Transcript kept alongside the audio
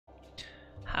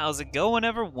How's it going,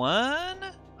 everyone?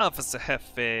 Officer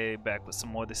Jefe back with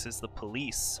some more. This is the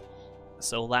police.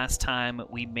 So last time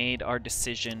we made our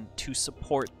decision to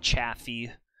support Chaffee.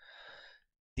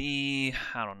 I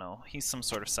don't know, he's some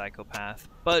sort of psychopath.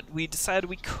 But we decided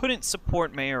we couldn't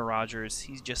support Mayor Rogers.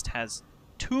 He just has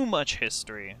too much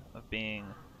history of being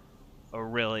a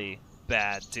really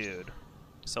bad dude.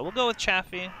 So we'll go with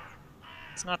Chaffee.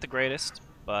 It's not the greatest,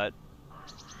 but,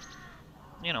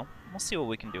 you know, we'll see what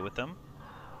we can do with him.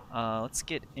 Let's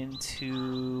get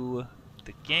into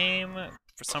the game.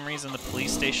 For some reason, the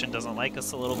police station doesn't like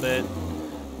us a little bit.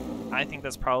 I think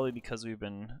that's probably because we've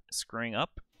been screwing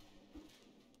up.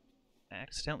 I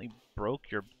accidentally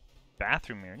broke your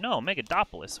bathroom mirror. No,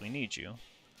 Megadopolis, we need you.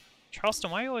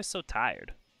 Charleston, why are you always so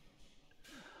tired?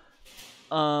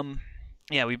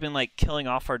 Yeah, we've been, like, killing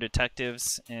off our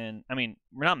detectives, and, I mean,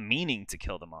 we're not meaning to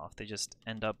kill them off. They just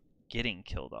end up getting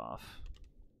killed off.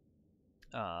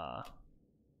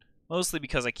 Mostly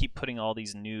because I keep putting all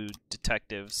these new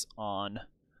detectives on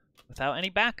without any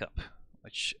backup,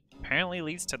 which apparently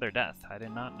leads to their death. I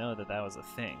did not know that that was a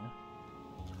thing.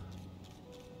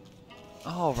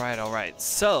 Alright.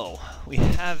 So, we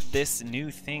have this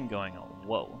new thing going on.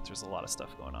 Whoa, there's a lot of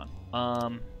stuff going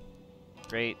on.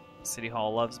 Great. City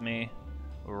Hall loves me.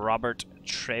 Robert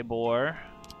Trebor.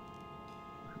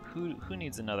 Who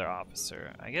needs another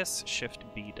officer? I guess Shift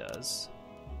B does.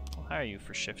 We'll hire you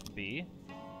for Shift B.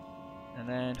 And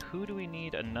then, who do we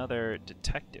need another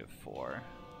detective for?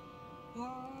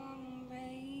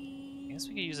 I guess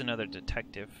we could use another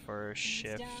detective for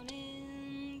Shift.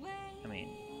 I mean,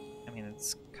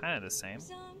 it's kind of the same.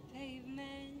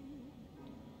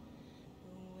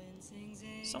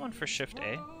 Someone for Shift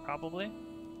A, probably.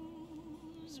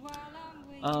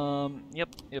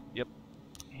 Yep.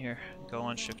 Here, go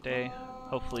on Shift A.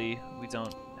 Hopefully, we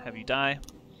don't have you die.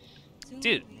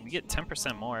 Dude, we get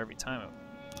 10% more every time.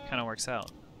 It kind of works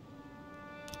out.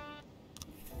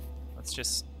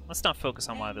 Let's not focus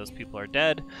on why those people are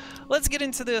dead. Let's get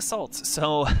into the assault.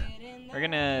 So we're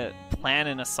gonna plan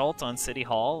an assault on City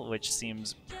Hall, which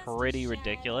seems pretty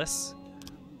ridiculous.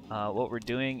 What we're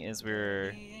doing is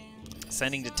we're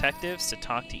sending detectives to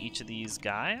talk to each of these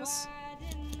guys.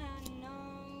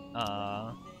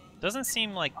 Doesn't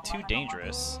seem like too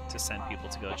dangerous to send people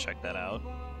to go check that out.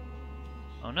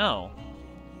 Oh no.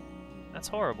 That's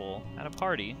horrible. At a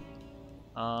party.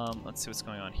 Let's see what's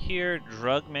going on here.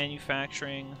 Drug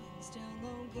manufacturing.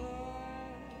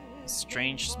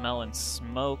 Strange smell and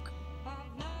smoke.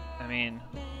 I mean,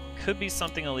 could be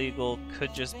something illegal.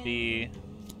 Could just be,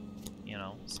 you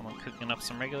know, someone cooking up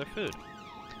some regular food.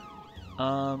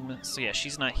 So yeah,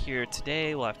 she's not here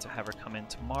today. We'll have to have her come in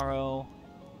tomorrow.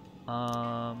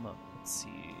 Let's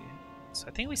see. So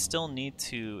I think we still need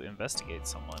to investigate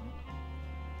someone.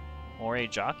 Or a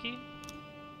jockey?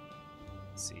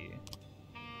 Let's see.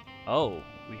 Oh,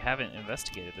 we haven't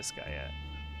investigated this guy yet.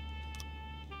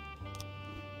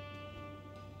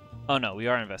 Oh no, we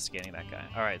are investigating that guy.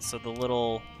 Alright, so the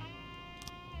little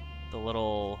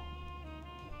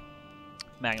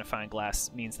magnifying glass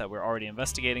means that we're already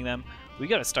investigating them. We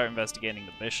gotta start investigating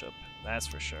the bishop, that's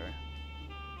for sure.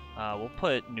 We'll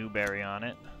put Newberry on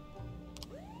it.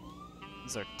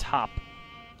 He's our top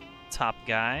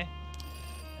guy.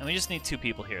 And we just need 2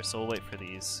 people here, so we'll wait for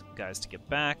these guys to get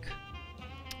back.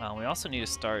 We also need to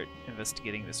start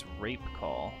investigating this rape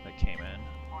call that came in.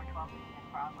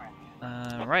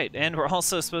 Right, and we're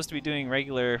also supposed to be doing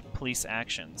regular police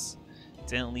actions.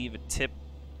 Didn't leave a tip.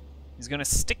 He's gonna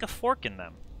stick a fork in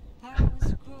them.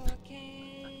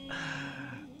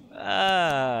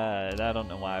 I don't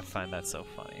know why I find that so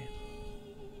funny.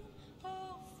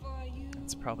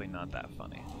 It's probably not that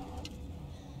funny.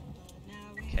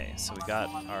 Okay, so we got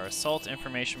our assault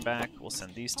information back. We'll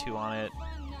send these 2 on it.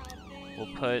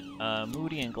 We'll put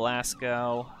Moody and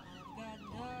Glasgow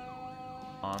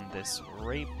on this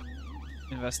rape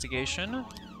investigation.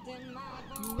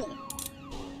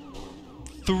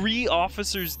 3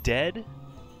 officers dead?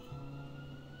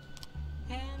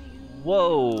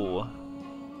 Whoa.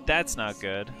 That's not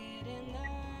good.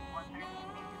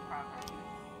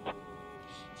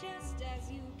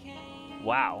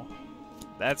 Wow.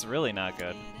 That's really not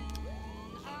good.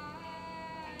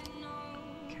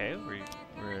 Okay,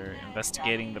 we're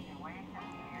investigating the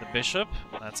bishop.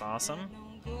 That's awesome.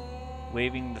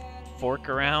 Waving the fork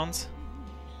around.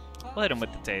 We'll hit him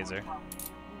with the taser.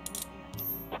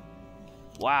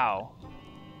 Wow.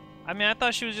 I mean, I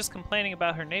thought she was just complaining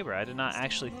about her neighbor. I did not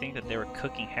actually think that they were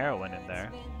cooking heroin in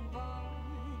there.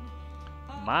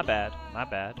 My bad.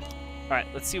 Alright,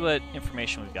 let's see what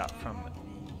information we've got from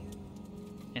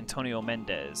Antonio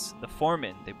Mendez, the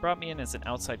foreman. They brought me in as an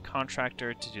outside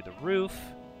contractor to do the roof.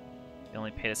 They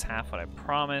only paid us half what I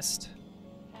promised.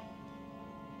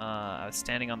 I was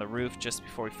standing on the roof just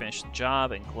before we finished the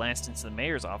job and glanced into the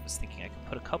mayor's office thinking I could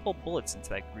put a couple bullets into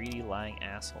that greedy, lying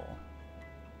asshole.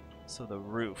 So the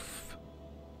roof.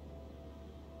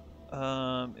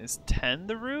 Is 10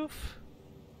 the roof?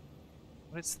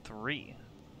 What is 3?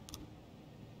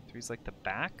 3's like the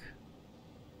back?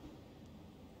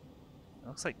 It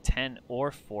looks like 10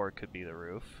 or 4 could be the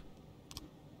roof.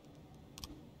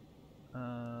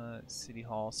 City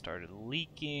Hall started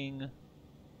leaking.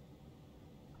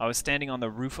 I was standing on the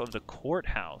roof of the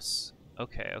courthouse.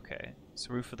 Okay, okay.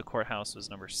 So roof of the courthouse was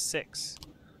number 6.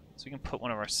 So we can put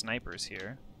one of our snipers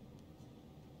here.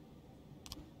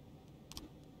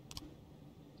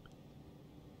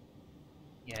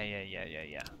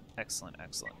 Yeah. Excellent,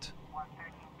 excellent.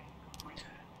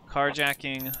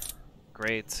 Carjacking.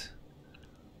 Great.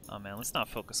 Oh man, let's not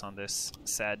focus on this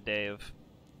sad day of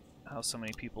how so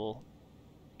many people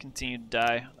continue to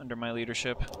die under my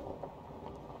leadership.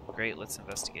 Great, let's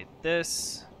investigate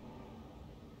this.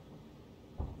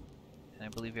 And I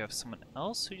believe we have someone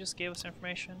else who just gave us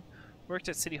information. Worked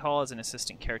at City Hall as an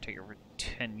assistant caretaker for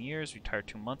 10 years, retired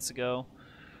 2 months ago.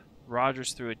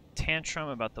 Rogers threw a tantrum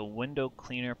about the window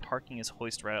cleaner parking his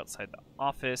hoist right outside the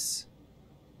office.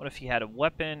 What if he had a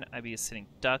weapon? I'd be a sitting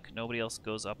duck. Nobody else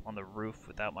goes up on the roof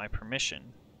without my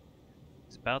permission.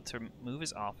 He's about to move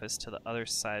his office to the other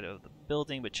side of the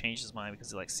building, but changed his mind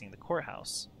because he likes seeing the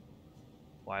courthouse.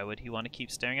 Why would he want to keep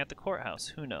staring at the courthouse?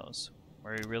 Who knows?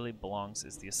 Where he really belongs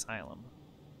is the asylum.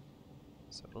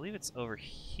 So I believe it's over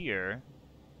here.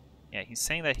 Yeah, he's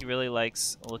saying that he really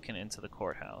likes looking into the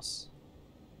courthouse.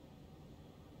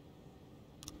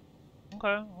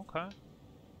 Okay, okay.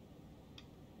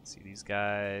 Let's see these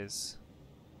guys.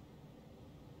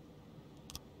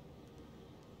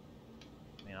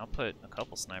 I mean, I'll put a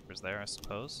couple snipers there, I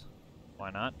suppose.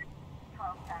 Why not?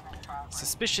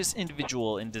 Suspicious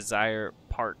individual in Desire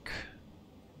Park.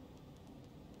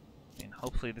 I mean,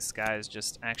 hopefully this guy is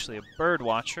just actually a bird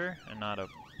watcher and not a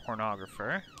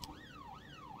pornographer.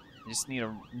 You just need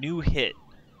a new hit.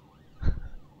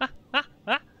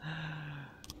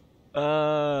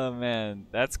 Oh man,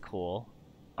 that's cool.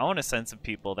 I want to send some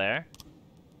people there.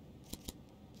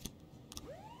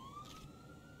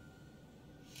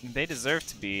 They deserve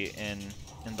to be in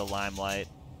the limelight.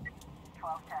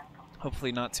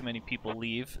 Hopefully not too many people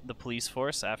leave the police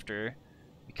force after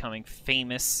becoming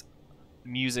famous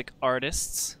music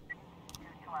artists.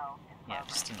 Yeah,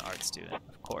 just an art student,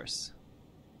 of course.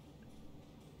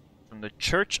 From the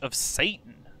Church of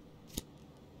Satan.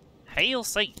 Hail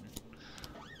Satan.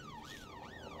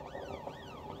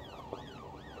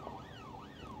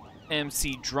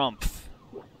 MC Drumpf.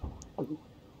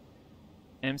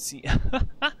 MC.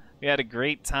 We had a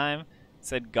great time.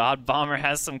 Said God Bomber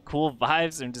has some cool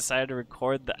vibes and decided to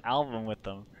record the album with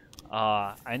them.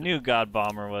 I knew God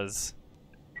Bomber was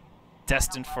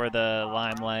destined for the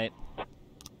limelight.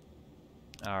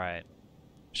 Alright.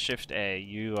 Shift A,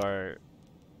 you are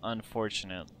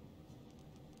unfortunate.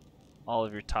 All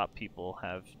of your top people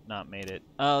have not made it.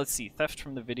 Let's see. Theft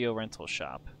from the video rental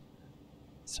shop.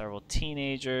 Several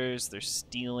teenagers. They're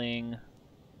stealing.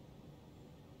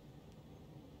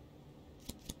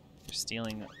 They're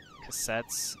stealing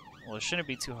cassettes. Well, it shouldn't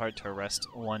be too hard to arrest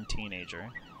one teenager,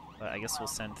 but I guess we'll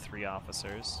send 3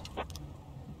 officers.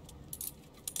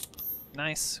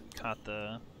 Nice. We caught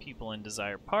the people in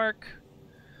Desire Park.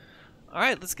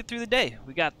 Alright, let's get through the day.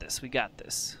 We got this. We got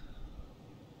this.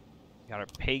 We got our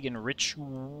pagan ritual.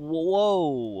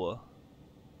 Whoa!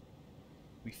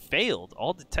 We failed.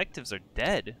 All detectives are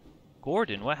dead.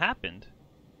 Gordon, what happened?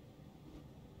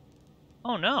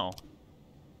 Oh no.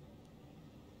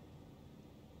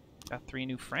 Got 3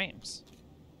 new frames.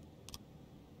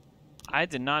 I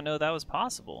did not know that was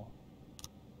possible.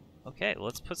 Okay,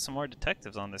 let's put some more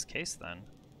detectives on this case then.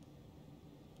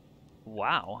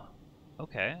 Wow.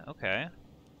 Okay, okay.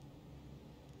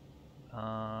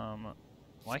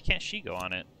 Why can't she go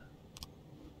on it?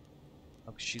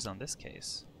 Oh, 'cause she's on this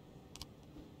case.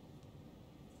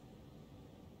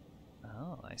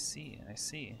 Oh, I see, I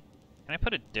see. Can I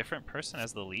put a different person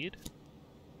as the lead?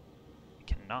 I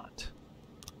cannot.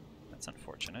 That's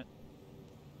unfortunate.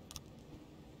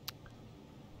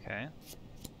 Okay.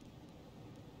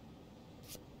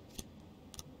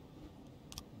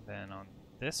 Then on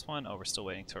this one, oh, we're still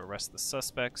waiting to arrest the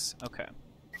suspects. Okay.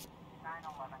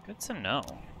 Good to know.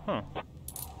 Huh.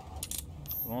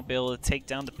 We won't be able to take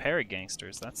down the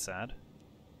paragangsters. That's sad.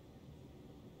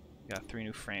 We got 3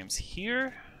 new frames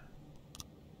here.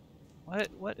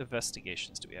 What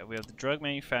investigations do we have? We have the drug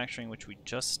manufacturing, which we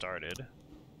just started.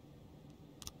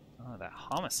 Oh, that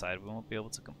homicide we won't be able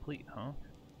to complete, huh?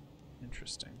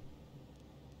 Interesting.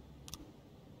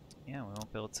 yeah, we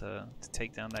won't be able to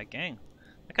take down that gang.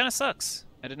 That kind of sucks.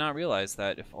 I did not realize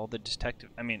that if all the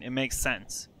detectives... I mean, it makes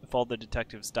sense. If all the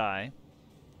detectives die,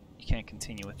 you can't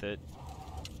continue with it.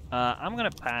 I'm going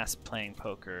to pass playing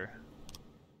poker.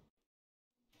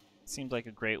 Seems like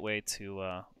a great way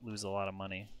to lose a lot of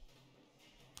money.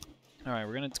 Alright,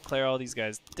 we're going to declare all these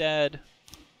guys dead.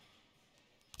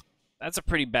 That's a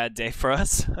pretty bad day for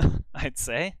us, I'd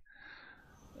say.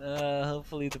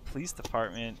 Hopefully the police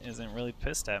department isn't really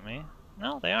pissed at me.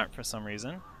 No, they aren't for some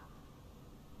reason.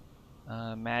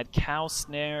 Mad cow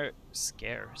snare.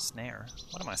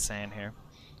 What am I saying here?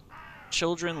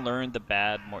 Children learn the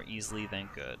bad more easily than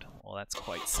good. Well, that's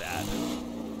quite sad.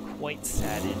 Quite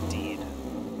sad indeed.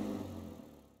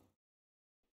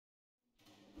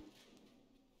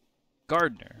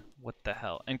 Gardner. What the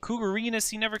hell? And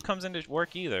Cougarinus, he never comes into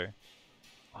work either.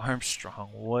 Armstrong.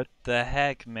 What the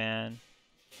heck, man?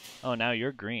 Oh, now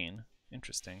you're green.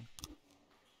 Interesting.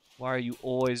 Why are you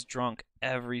always drunk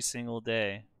every single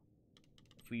day?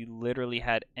 If we literally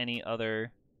had any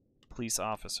other police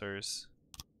officers,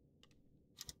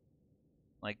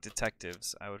 like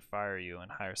detectives, I would fire you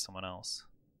and hire someone else.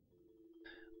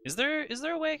 Is there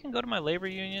a way I can go to my labor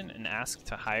union and ask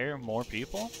to hire more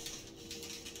people?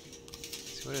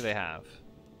 So what do they have?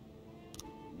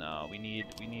 No, we need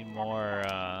more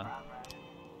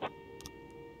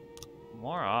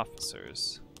more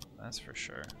officers. That's for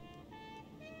sure.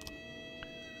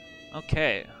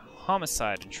 Okay,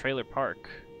 homicide in Trailer Park.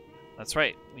 That's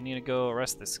right. We need to go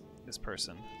arrest this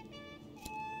person.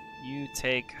 You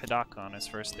take Hadaka on his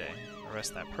first day.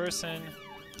 Arrest that person.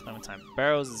 Clementine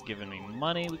Barrows is giving me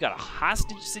money. We got a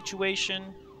hostage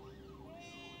situation.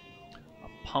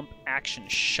 A pump action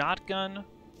shotgun.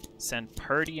 Send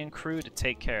Purdy and crew to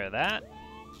take care of that.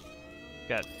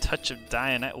 Got Touch of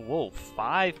Diana. Whoa,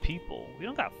 5 people. We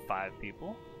don't got 5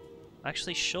 people.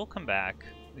 Actually, she'll come back.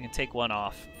 We can take one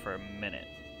off for a minute.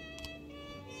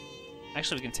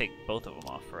 Actually, we can take both of them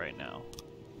off for right now.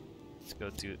 Let's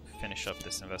go finish up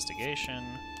this investigation.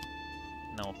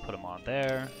 And then we'll put them on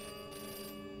there.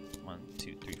 1,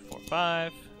 2, 3, 4,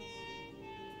 5.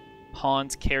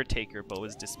 Pawn's caretaker, but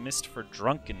was dismissed for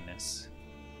drunkenness.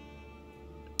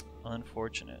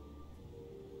 Unfortunate.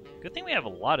 Good thing we have a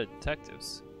lot of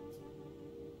detectives.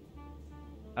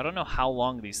 I don't know how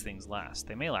long these things last.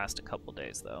 They may last a couple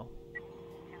days, though.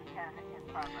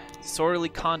 Disorderly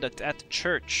conduct at the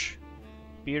church.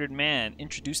 Bearded man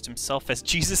introduced himself as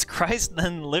Jesus Christ,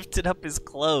 then lifted up his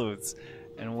clothes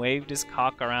and waved his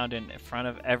cock around in front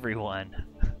of everyone.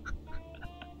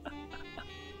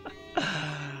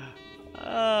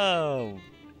 Oh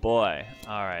boy.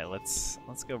 Alright, let's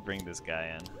go bring this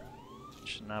guy in.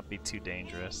 Should not be too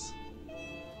dangerous.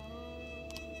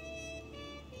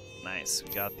 Nice,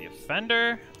 we got the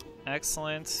offender.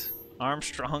 Excellent.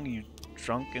 Armstrong, you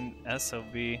drunken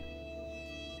SOB.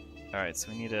 Alright,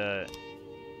 so we need to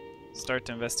start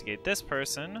to investigate this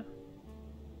person.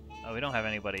 Oh, we don't have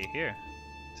anybody here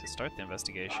to start the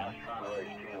investigation.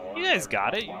 You guys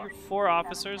got it. You're 4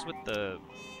 officers with the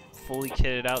fully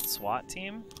kitted out SWAT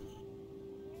team.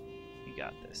 You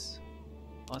got this.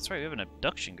 Oh, that's right, we have an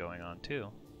abduction going on, too.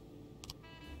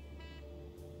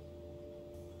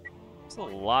 There's a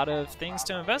lot of things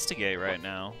to investigate right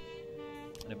now.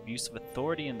 An abuse of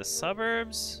authority in the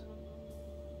suburbs.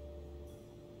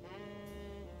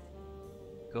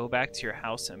 Go back to your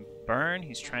house and burn.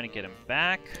 He's trying to get him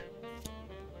back.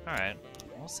 Alright,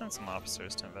 we'll send some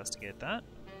officers to investigate that.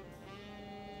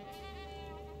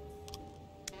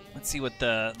 Let's see what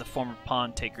the former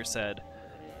pawn taker said.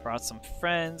 Brought some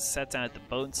friends, sat down at the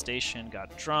boat station,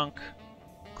 got drunk,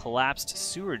 collapsed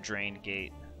sewer drain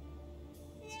gate.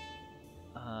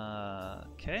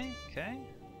 Okay.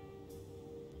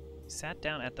 Sat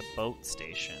down at the boat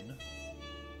station.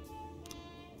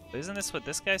 But isn't this what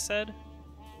this guy said?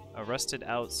 Rusted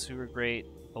out sewer grate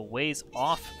a ways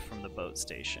off from the boat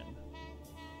station.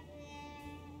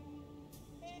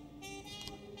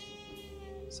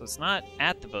 So it's not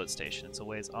at the boat station, it's a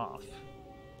ways off.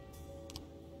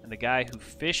 And the guy who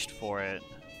fished for it...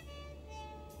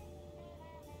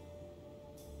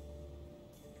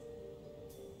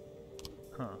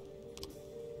 Huh.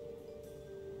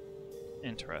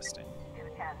 Interesting.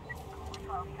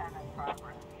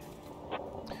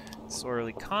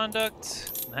 Disorderly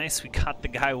conduct. Nice, we got the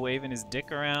guy waving his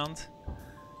dick around.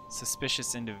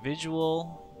 Suspicious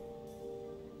individual.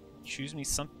 Choose me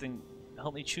something...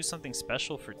 Help me choose something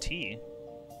special for tea.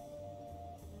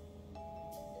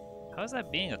 How is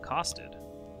that being accosted?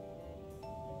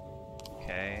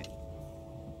 Okay.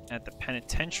 At the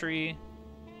penitentiary.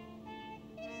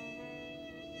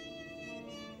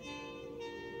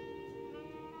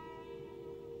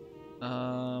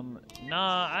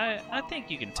 Nah, I think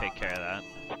you can take care of that.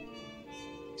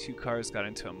 2 cars got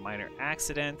into a minor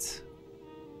accident.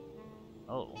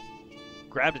 Oh.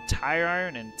 Grabbed a tire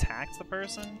iron and attacked the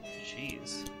person?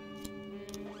 Jeez.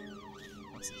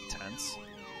 That's intense.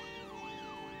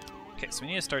 Okay, so we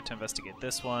need to start to investigate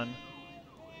this one.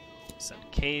 Send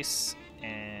case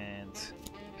and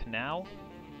canal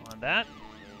on that.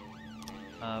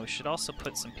 We should also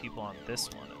put some people on this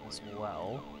one as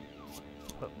well.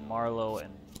 Put Marlowe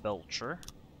and Belcher.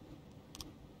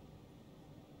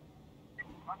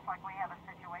 Looks like we have a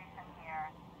situation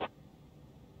here.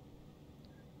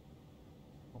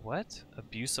 What?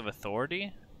 Abuse of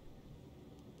authority?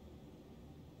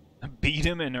 Beat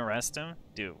him and arrest him?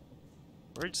 Dude,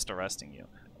 we're just arresting you.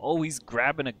 Oh, he's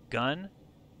grabbing a gun?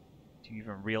 Do you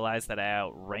even realize that I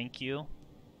outrank you?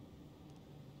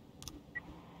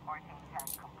 1410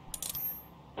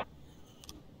 complete.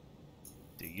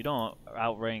 Dude, you don't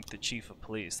outrank the chief of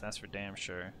police, that's for damn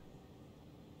sure.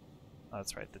 Oh,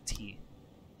 that's right, the T.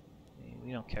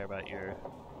 We don't care about your...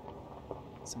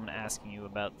 someone asking you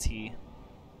about T.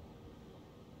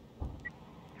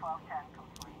 1210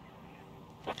 complete.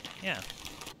 Yeah.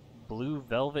 Blue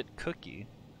velvet cookie.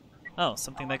 Oh,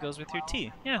 something that goes with your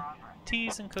tea. Yeah.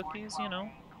 Teas and cookies, you know.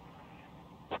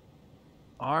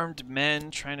 Armed men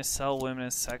trying to sell women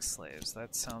as sex slaves.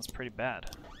 That sounds pretty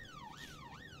bad.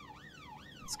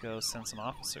 Let's go send some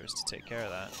officers to take care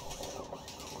of that.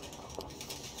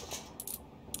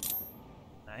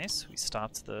 Nice. We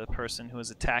stopped the person who was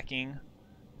attacking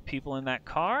people in that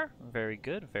car. Very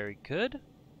good, very good.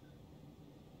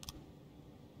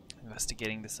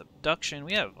 Investigating this abduction.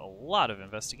 We have a lot of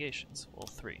investigations. Well,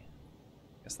 3.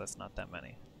 Guess that's not that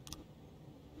many.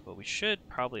 But we should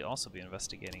probably also be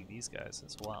investigating these guys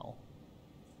as well.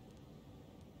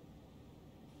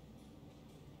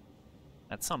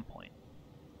 At some point.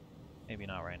 Maybe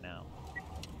not right now.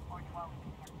 412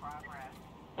 in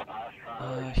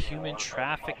progress. Human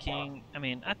trafficking. I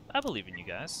mean, I believe in you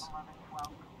guys.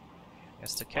 1112. You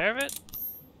guys took care of it?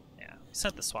 Yeah, we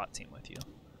sent the SWAT team with you.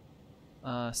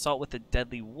 Assault with a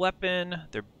deadly weapon.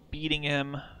 They're beating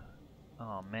him.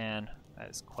 Oh man, that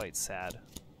is quite sad.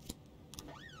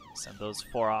 Send those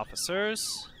 4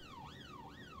 officers.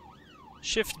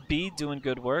 Shift B doing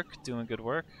good work, doing good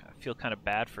work. I feel kind of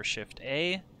bad for Shift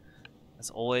A. As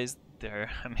always,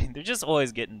 they're just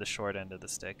always getting the short end of the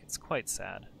stick. It's quite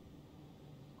sad.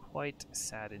 Quite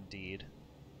sad indeed.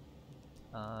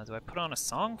 Do I put on a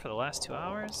song for the last 2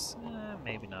 hours?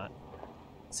 Maybe not.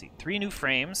 Let's see, 3 new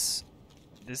frames.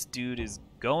 This dude is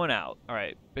going out.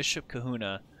 Alright, Bishop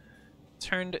Kahuna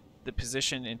turned the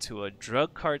position into a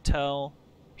drug cartel,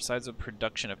 presides over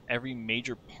production of every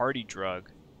major party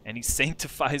drug, and he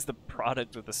sanctifies the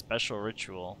product with a special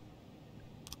ritual.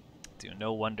 Dude,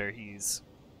 no wonder he's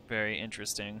very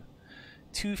interesting.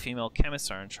 2 female chemists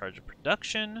are in charge of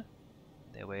production.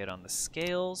 They weigh it on the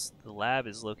scales. The lab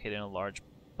is located in a large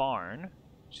barn,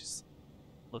 which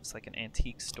looks like an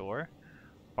antique store.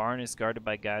 Barn is guarded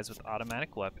by guys with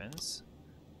automatic weapons.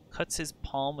 Cuts his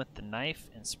palm with the knife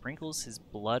and sprinkles his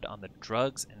blood on the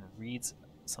drugs and reads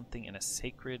something in a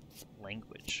sacred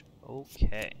language.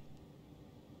 Okay.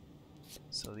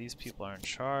 So these people are in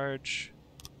charge.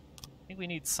 I think we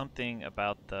need something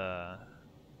about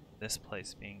this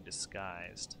place being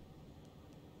disguised.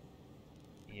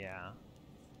 Yeah.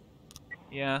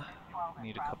 Yeah, we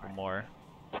need a couple more.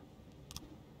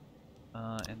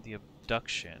 And the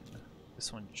abduction.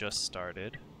 This one just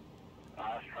started.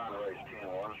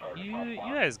 You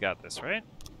guys got this, right?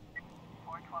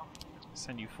 412.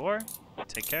 Send you 4.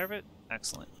 Take care of it.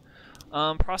 Excellent.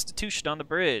 Prostitution on the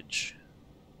bridge.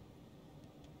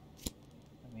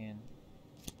 I mean,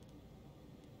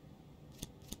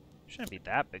 shouldn't be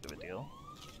that big of a deal.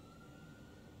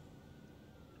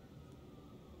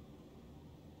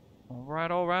 Alright,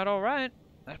 alright, alright.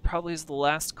 That probably is the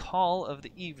last call of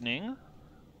the evening.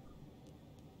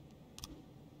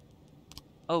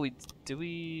 Oh, yeah,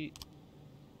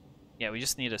 we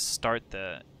just need to start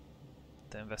the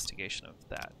investigation of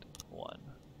that one.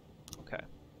 Okay.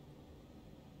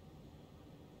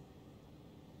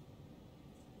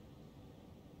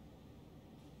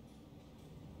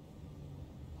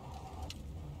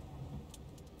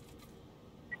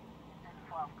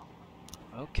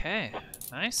 Okay,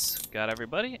 nice. Got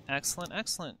everybody. Excellent,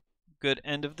 excellent. Good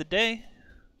end of the day.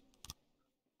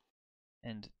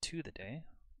 End to the day.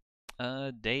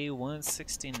 Day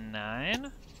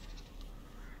 169.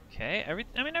 Okay,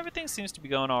 everything seems to be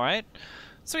going alright.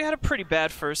 So we had a pretty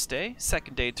bad first day.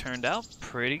 Second day turned out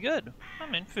pretty good. I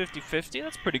mean, 50-50,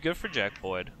 that's pretty good for Jack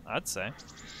Boyd, I'd say.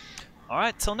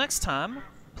 Alright, till next time,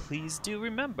 please do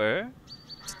remember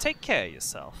to take care of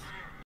yourself.